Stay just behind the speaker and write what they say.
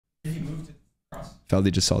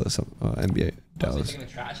Feldy just saw this on NBA I was Dallas. taking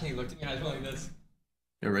the trash and he looked at me and I was going like this.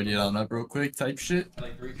 Get ready on up real quick type shit. I had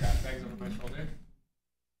like 3 trash bags over my shoulder.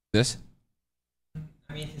 This?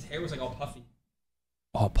 I mean, his hair was like all puffy.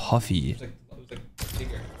 Oh, puffy. It was like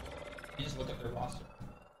bigger. You just look at their roster.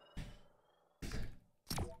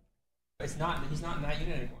 But he's not in that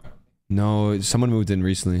unit anymore. I don't think. No, someone moved in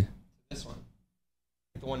recently. This one.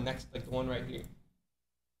 Like the one next, like the one right here.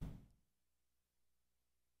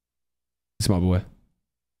 It's my boy.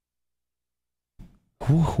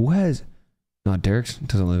 Who has? No, Derek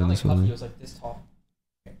doesn't live in this Puffy building. was like this tall.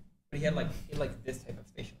 But he had like this type of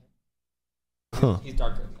facial hair. Huh? He's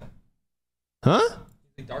darker than that. Huh?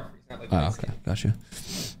 He's like darker. He's not like. Oh, okay, gotcha.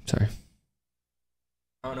 Sorry.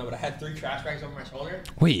 I don't know, but I had 3 trash bags over my shoulder.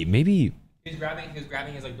 Wait, maybe. He was grabbing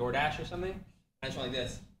his like DoorDash or something. And I just went like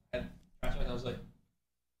this. I had trash bags. I was like.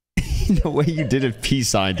 No way you did a peace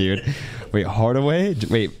sign, dude. Wait, Hardaway?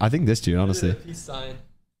 Wait, I think this dude, honestly. Peace sign.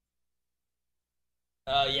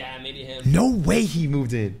 Yeah, maybe him. No way he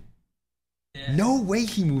moved in. Yeah. No way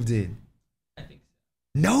he moved in. I think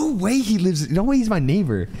so. No way he lives. No way he's my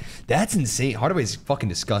neighbor. That's insane. Hardaway's fucking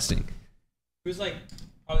disgusting. He was like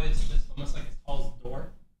probably just almost like as tall as the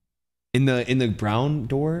door. In the brown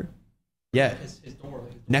door? Yeah. His door. Like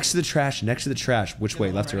his door. Next to the trash. Next to the trash. Which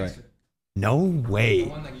way? Left or right? The No way.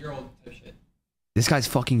 one like your old type shit. This guy's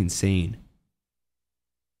fucking insane.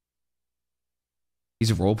 He's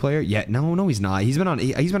a role player? Yeah. No, he's not. He's been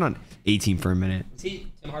on 18 for a minute. Is he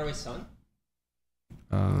Tim Hardaway's son?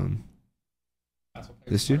 Basketball player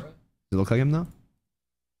This Tim dude? Hardaway? Does it look like him though?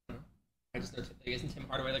 I just know. Isn't Tim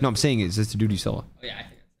Hardaway like? No, I'm saying is this the dude you saw? Oh yeah, I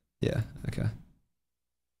think that's it. Yeah. Okay.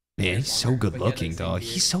 Man, he's so good looking, dog.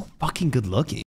 He's so fucking good looking.